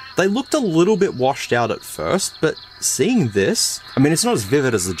honest. They looked a little bit washed out at first, but seeing this, I mean, it's not as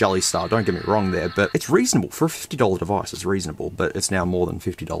vivid as the Jelly Star, don't get me wrong there, but it's reasonable. For a $50 device, it's reasonable, but it's now more than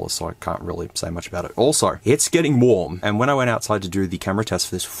 $50, so I can't really say much about it. Also, it's getting warm, and when I went outside to do the camera test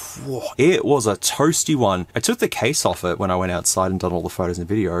for this, whoa, it was a toasty one. I took the case off it when I went outside and done all the photos and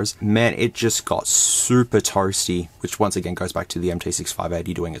videos. Man, it just got super toasty, which once again goes back to the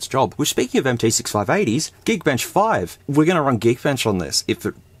MT6580 doing its job. Which, speaking of MT6580s, Geekbench 5, we're going to run Geekbench on this, if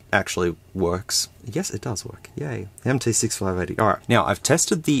it actually works. Yes, it does work. Yay. MT6580. Alright, now I've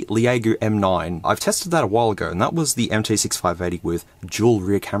tested the Liagu M9. I've tested that a while ago, and that was the MT6580 with dual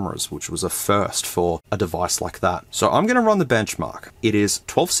rear cameras, which was a first for a device like that. So I'm going to run the benchmark. It is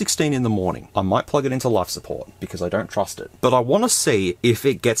 12:16 in the morning. I might plug it into life support because I don't trust it. But I want to see if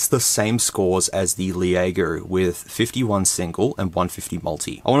it gets the same scores as the Liagu with 51 single and 150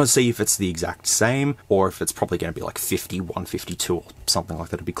 multi. I want to see if it's the exact same or if it's probably going to be like 50, 152 or something like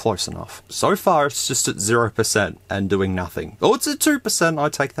that. It'd be close enough. So far, it's just at 0% and doing nothing. Oh, it's at 2%. I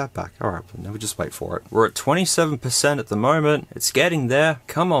take that back. All right, now we just wait for it. We're at 27% at the moment. It's getting there.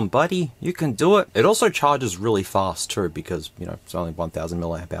 Come on, buddy. You can do it. It also charges really fast too because, you know, it's only 1000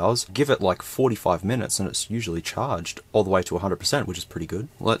 milliamp hours. Give it like 45 minutes and it's usually charged all the way to 100%, which is pretty good.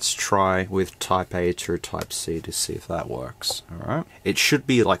 Let's try with Type A to Type C to see if that works. All right. It should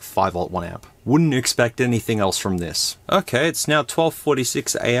be like 5 volt 1 amp. Wouldn't expect anything else from this. Okay, it's now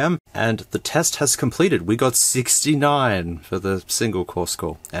 12:46 AM and the test has completed. We got 69 for the single core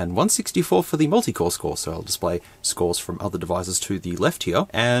score and 164 for the multi-core score. So I'll display scores from other devices to the left here.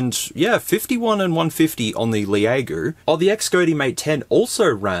 And yeah, 51 and 150 on the Liagu. Oh, the Xcode Mate 10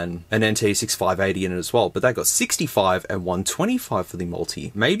 also ran an MT6580 in it as well, but that got 65 and 125 for the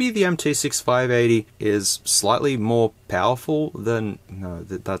multi. Maybe the MT6580 is slightly more powerful than... No,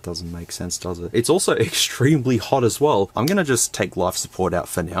 that doesn't make sense, does it? It's also extremely hot as well. I'm gonna just take life support out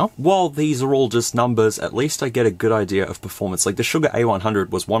for now. while these are all just numbers, at least I get a good idea of performance. Like the Sugar A100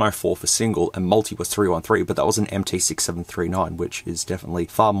 was 104 for single and multi was 313, but that was an MT6739, which is definitely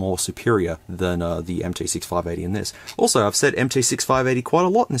far more superior than the MT6580 in this. Also, I've said MT6580 quite a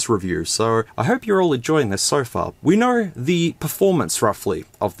lot in this review, so I hope you're all enjoying this so far. We know the performance roughly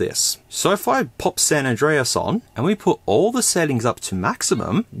of this. So if I pop San Andreas on and we put all the settings up to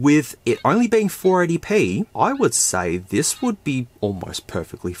maximum with it only being 480p, I would say this would be almost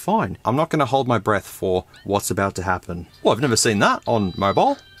perfectly fine. I'm not going to hold my breath for what's about to happen. Well, I've never seen that on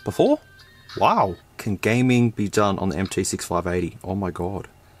mobile before. Wow. Can gaming be done on the MT6580? Oh my god.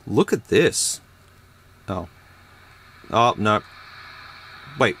 Look at this. Oh. Oh, no.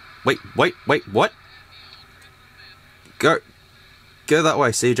 Wait, what? Go that way,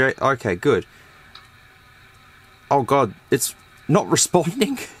 CJ. Okay, good. Oh god, it's not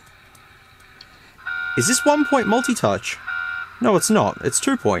responding. Is this 1-point multi-touch? No, it's not. It's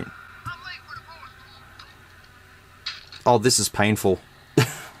 2-point. Oh, this is painful.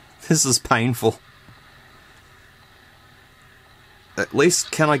 This is painful. At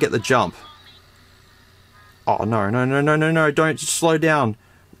least can I get the jump? Oh, no, don't slow down.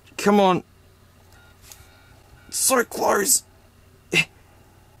 Come on. So close.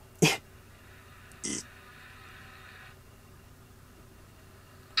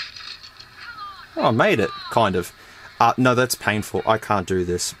 Oh, I made it, kind of. No, that's painful. I can't do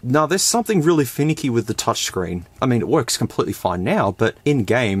this. No, there's something really finicky with the touchscreen. I mean, it works completely fine now, but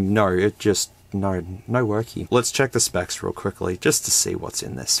in-game, no, it just... No worky. Let's check the specs real quickly, just to see what's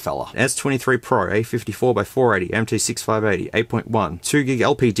in this fella. S23 Pro, A54x480, MT6580, 8.1, 2GB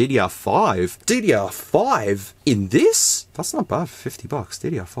LP DDR5. DDR5 in this? That's not bad for 50 bucks.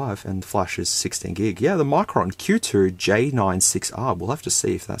 DDR5, and the flash is 16GB. Yeah, the Micron Q2 J96R. We'll have to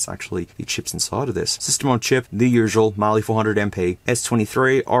see if that's actually the chips inside of this. System on chip, the usual, Mali 400MP,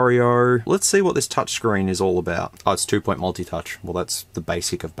 S23, Oreo. Let's see what this touchscreen is all about. Oh, it's 2-point multi-touch. Well, that's the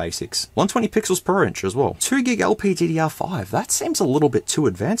basic of basics. 120 pixels per inch as well. 2GB LP DDR5. That seems a little bit too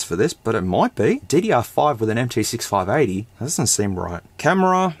advanced for this, but it might be. DDR5 with an MT6580. That doesn't seem right.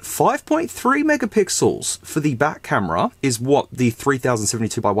 Camera, 5.3 megapixels for the back camera is what the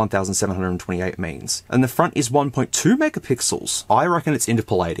 3072 by 1728 means. And the front is 1.2 megapixels. I reckon it's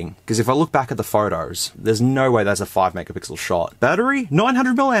interpolating, because if I look back at the photos, there's no way that's a 5 megapixel shot. Battery,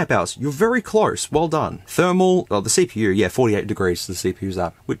 900 milliamp hours. You're very close. Well done. Thermal, well, the CPU, yeah, 48 degrees the CPU's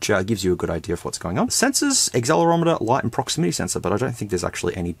at, which gives you a good idea of what's going on. Sensors, accelerometer, light and proximity sensor, but I don't think there's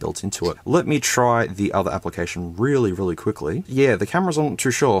actually any built into it. Let me try the other application really quickly. Yeah, the camera's not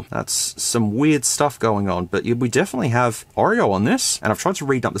too sure. That's some weird stuff going on, but we definitely have Oreo on this, and I've tried to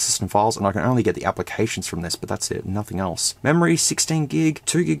read up the system files and I can only get the applications from this, but that's it, nothing else. Memory, 16 gig,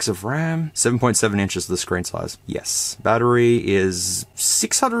 2 gigs of RAM, 7.7 inches the screen size. Yes. Battery is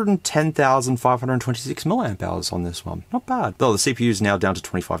 610,526 milliamp hours on this one. Not bad. Though the CPU is now down to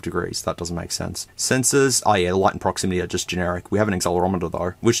 25 degrees. That doesn't make sense. Sensors, oh yeah, light and proximity are just generic. We have an accelerometer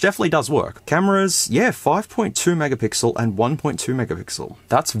though, which definitely does work. Cameras, yeah, 5.2 megapixel and 1.2 megapixel.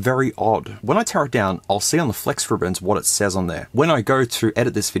 That's very odd. When I tear it down, I'll see on the flex ribbons what it says on there. When I go to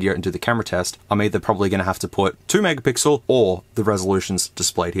edit this video and do the camera test, I'm either probably going to have to put 2 megapixel or the resolutions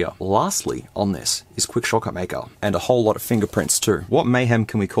displayed here. Lastly on this is Quick Shortcut Maker, and a whole lot of fingerprints too. What mayhem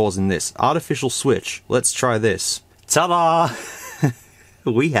can we cause in this? Artificial switch. Let's try this. Ta-da!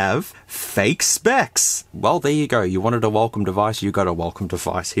 We have fake specs. Well, there you go. You wanted a welcome device, you got a welcome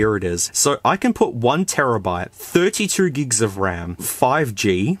device. Here it is. So I can put 1 terabyte, 32 gigs of RAM,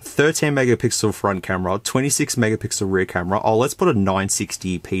 5G, 13 megapixel front camera, 26 megapixel rear camera. Oh, let's put a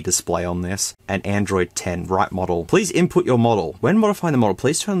 960p display on this. And Android 10, right model. Please input your model. When modifying the model,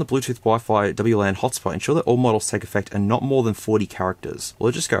 please turn on the Bluetooth Wi-Fi WLAN hotspot. Ensure that all models take effect and not more than 40 characters.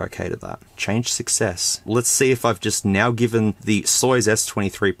 We'll just go okay to that. Change success. Let's see if I've just now given the SOYES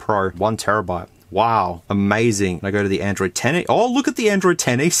S23 Pro 1 terabyte. Wow, amazing. And I go to the Android 10. Oh, look at the Android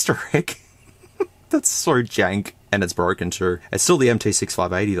 10 Easter egg. That's so jank. And it's broken too. It's still the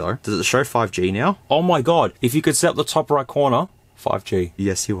MT6580 though. Does it show 5G now? Oh my god, if you could set up the top right corner, 5G.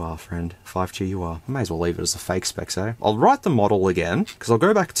 Yes, you are, friend. 5G you are. I may as well leave it as a fake specs, eh? I'll write the model again, because I'll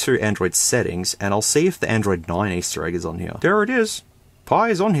go back to Android settings, and I'll see if the Android 9 Easter egg is on here. There it is. Pi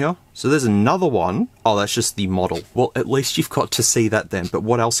is on here. So there's another one. Oh, that's just the model. Well, at least you've got to see that then. But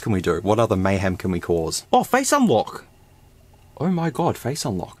what else can we do? What other mayhem can we cause? Oh, face unlock. Oh my god, face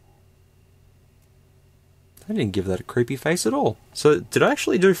unlock. I didn't give that a creepy face at all. So did I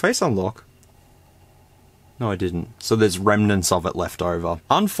actually do face unlock? No, I didn't. So there's remnants of it left over.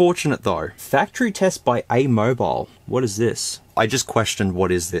 Unfortunate though. Factory test by A Mobile. What is this?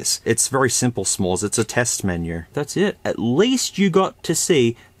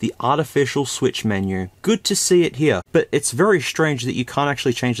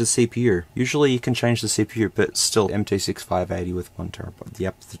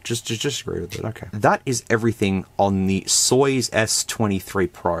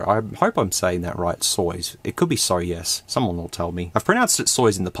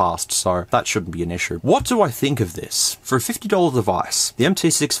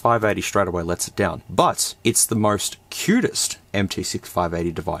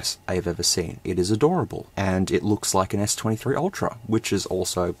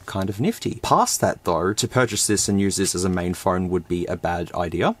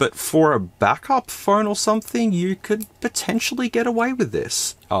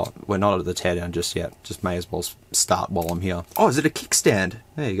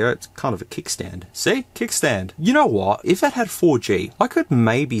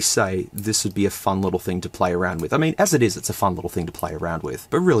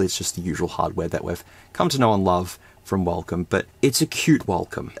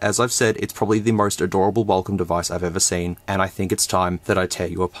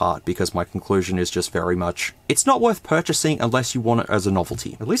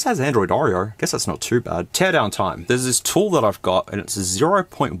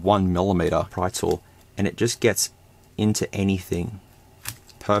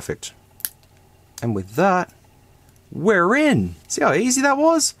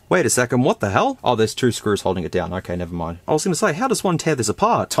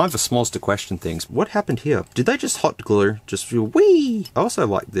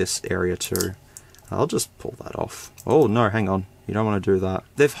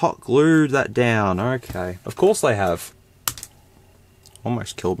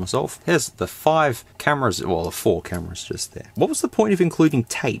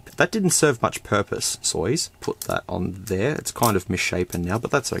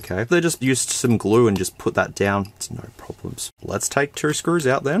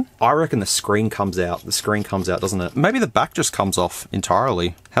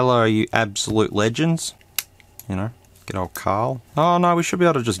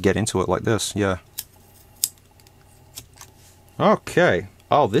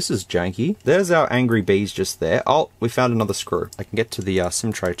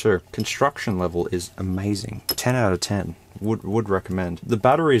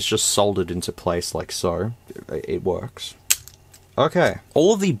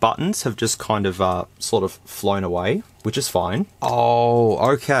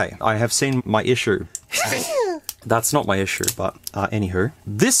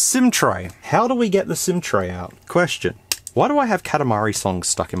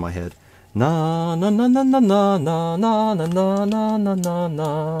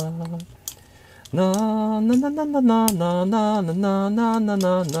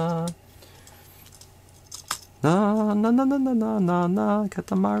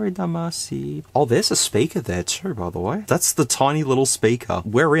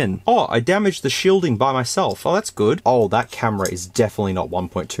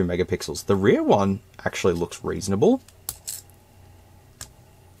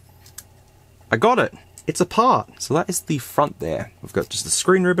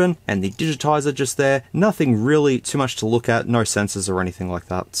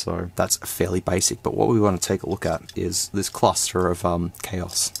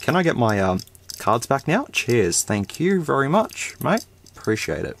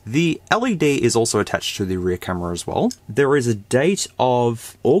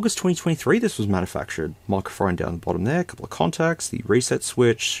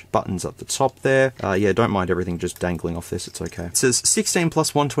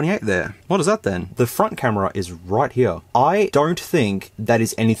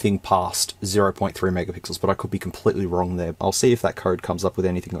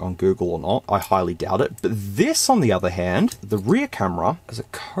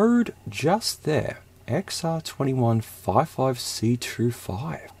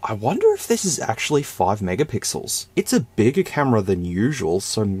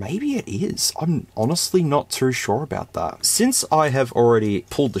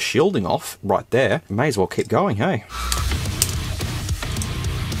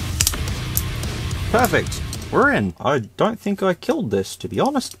 we're in. I don't think I killed this, to be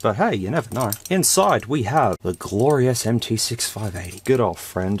honest, but hey, you never know. Inside, we have the glorious MT6580. Good old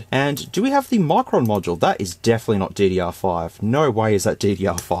friend. And do we have the Micron module? That is definitely not DDR5. No way is that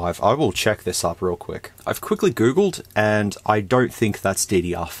DDR5. I will check this up real quick. I've quickly Googled, and I don't think that's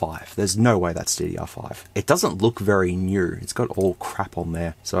DDR5. There's no way that's DDR5. It doesn't look very new. It's got all crap on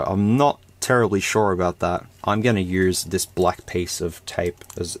there. So I'm not terribly sure about that. I'm going to use this black piece of tape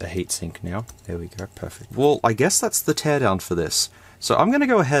as a heatsink now. There we go, perfect. Well, I guess that's the teardown for this. So I'm going to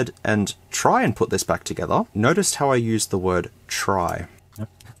go ahead and try and put this back together. Notice how I used the word try.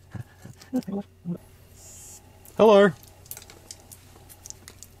 Hello.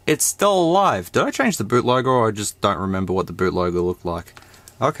 It's still alive. Did I change the boot logo, or I just don't remember what the boot logo looked like?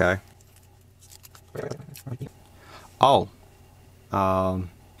 Okay. Oh.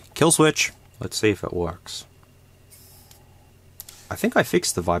 Kill switch. Let's see if it works. I think I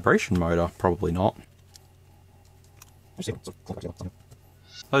fixed the vibration motor. Probably not.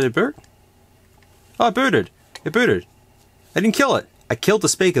 Oh, did it boot? Oh, it booted. It booted. I didn't kill it. I killed the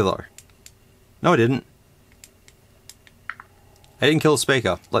speaker though. No, I didn't. I didn't kill the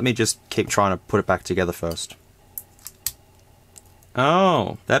speaker. Let me just keep trying to put it back together first.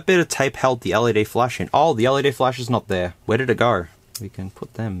 Oh, that bit of tape held the LED flash in. Oh, the LED flash is not there. Where did it go? We can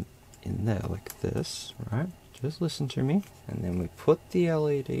put them in there like this, right? Just listen to me. And then we put the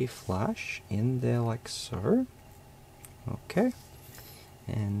LED flash in there like so. Okay.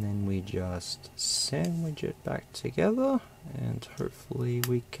 And then we just sandwich it back together. And hopefully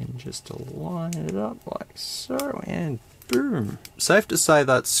we can just line it up like so. And boom. Safe to say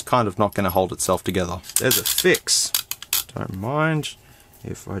that's kind of not going to hold itself together. There's a fix. Don't mind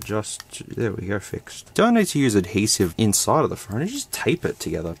if I just, there we go, fixed. Don't need to use adhesive inside of the phone, just tape it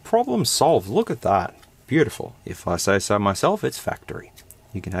together. Problem solved, look at that. Beautiful. If I say so myself, it's factory.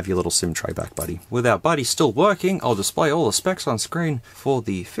 You can have your little SIM tray back, buddy. With our buddy still working, I'll display all the specs on screen for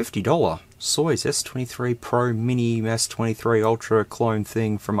the $50 SOYES S23 PRO Mini S23 Ultra Clone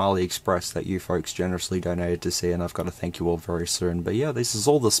thing from AliExpress that you folks generously donated to see, and I've got to thank you all very soon. But yeah, this is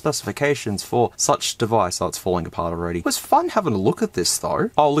all the specifications for such device. Oh, it's falling apart already. It was fun having a look at this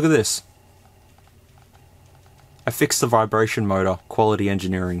though. Oh, look at this. I fixed the vibration motor, quality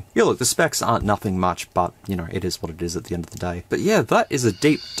engineering. Yeah, look, the specs aren't nothing much, but, you know, it is what it is at the end of the day. But yeah, that is a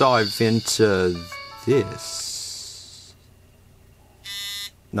deep dive into this.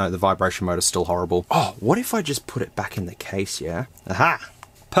 No, the vibration motor's still horrible. Oh, what if I just put it back in the case, yeah? Aha!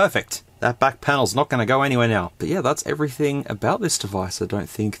 Perfect! That back panel's not going to go anywhere now. But yeah, that's everything about this device. I don't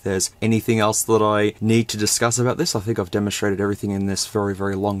think there's anything else that I need to discuss about this. I think I've demonstrated everything in this very,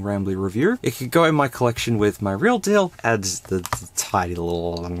 very long, rambly review. It could go in my collection with my real deal. Adds the tiny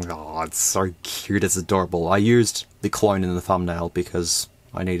little... Oh, it's so cute. It's adorable. I used the clone in the thumbnail because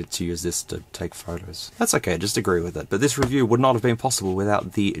I needed to use this to take photos. That's okay, just agree with it. But this review would not have been possible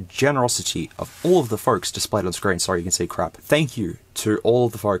without the generosity of all of the folks displayed on screen. Sorry, you can see crap. Thank you to all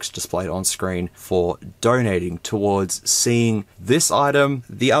of the folks displayed on screen for donating towards seeing this item,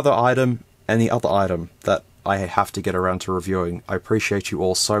 the other item, and the other item that I have to get around to reviewing. I appreciate you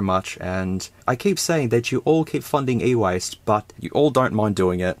all so much, and I keep saying that you all keep funding e-waste, but you all don't mind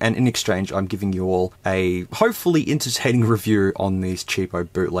doing it, and in exchange I'm giving you all a hopefully entertaining review on these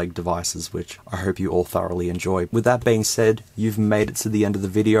cheapo bootleg devices, which I hope you all thoroughly enjoy. With that being said, you've made it to the end of the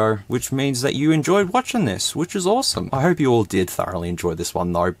video, which means that you enjoyed watching this, which is awesome. I hope you all did thoroughly enjoy this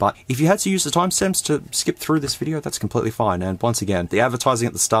one though, but if you had to use the timestamps to skip through this video, that's completely fine. And once again, the advertising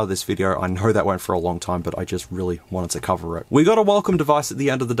at the start of this video, I know that went for a long time, but I just really wanted to cover it. We got a welcome device at the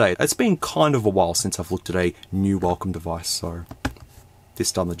end of the day. It's been kind of a while since I've looked at a new welcome device, so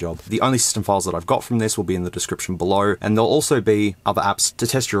this done the job. The only system files that I've got from this will be in the description below, and there'll also be other apps to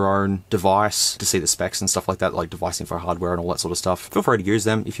test your own device, to see the specs and stuff like that, like device info, hardware, and all that sort of stuff. Feel free to use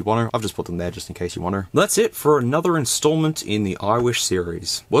them if you want to. I've just put them there just in case you want to. That's it for another installment in the iWish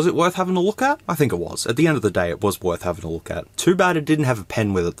series. Was it worth having a look at? I think it was. At the end of the day, it was worth having a look at. Too bad it didn't have a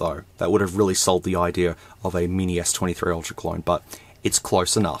pen with it though. That would have really sold the idea of a mini S23 Ultra Clone, but it's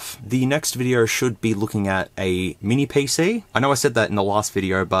close enough. The next video should be looking at a mini PC. I know I said that in the last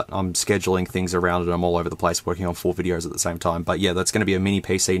video, but I'm scheduling things around and I'm all over the place working on 4 videos at the same time. But yeah, that's going to be a mini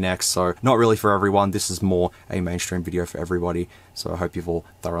PC next, so not really for everyone. This is more a mainstream video for everybody. So I hope you've all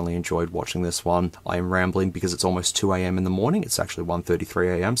thoroughly enjoyed watching this one. I am rambling because it's almost 2 AM in the morning. It's actually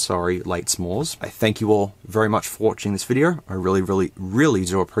 1:33 AM. Sorry, late s'mores. I thank you all very much for watching this video. I really, really, really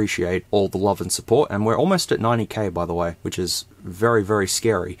do appreciate all the love and support. And we're almost at 90k, by the way, which is very, very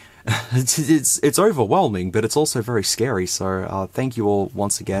scary. It's overwhelming, but it's also very scary. So thank you all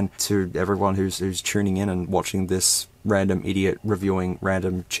once again to everyone who's tuning in and watching this random idiot reviewing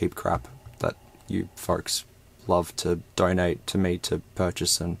random cheap crap that you folks love to donate to me to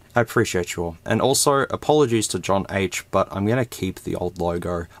purchase, and I appreciate you all. And also, apologies to John H, but I'm gonna keep the old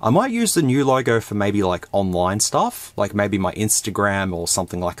logo. I might use the new logo for maybe like online stuff, like maybe my Instagram or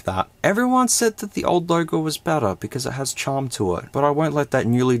something like that. Everyone said that the old logo was better because it has charm to it, but I won't let that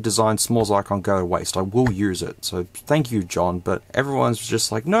newly designed s'mores icon go to waste. I will use it, so thank you, John, but everyone's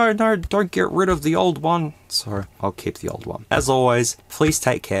just like, no, don't get rid of the old one. So I'll keep the old one. As always, please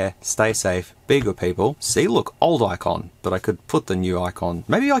take care, stay safe, be good people. See, look, old icon, but I could put the new icon.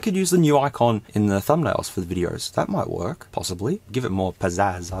 Maybe I could use the new icon in the thumbnails for the videos. That might work, possibly. Give it more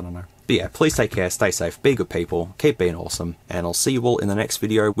pizzazz, I don't know. But yeah, please take care, stay safe, be good people, keep being awesome, and I'll see you all in the next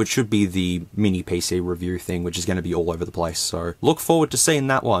video, which should be the mini PC review thing, which is going to be all over the place. So look forward to seeing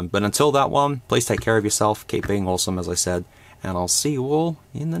that one. But until that one, please take care of yourself, keep being awesome, as I said, and I'll see you all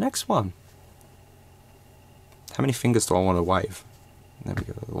in the next one. How many fingers do I want to wave? There we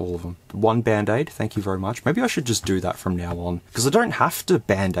go, all of them. One band-aid, thank you very much. Maybe I should just do that from now on, because I don't have to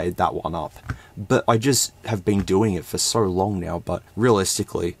band-aid that one up, but I just have been doing it for so long now. But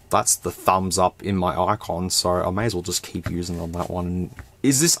realistically, that's the thumbs up in my icon, so I may as well just keep using it on that one.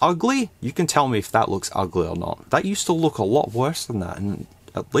 Is this ugly? You can tell me if that looks ugly or not. That used to look a lot worse than that, and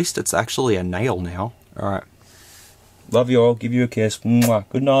at least it's actually a nail now. Alright. Love you all, give you a kiss. Mwah.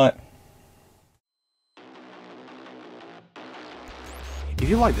 Good night. If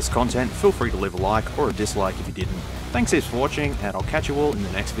you like this content, feel free to leave a like or a dislike if you didn't. Thanks heaps for watching, and I'll catch you all in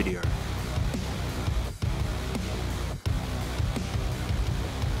the next video.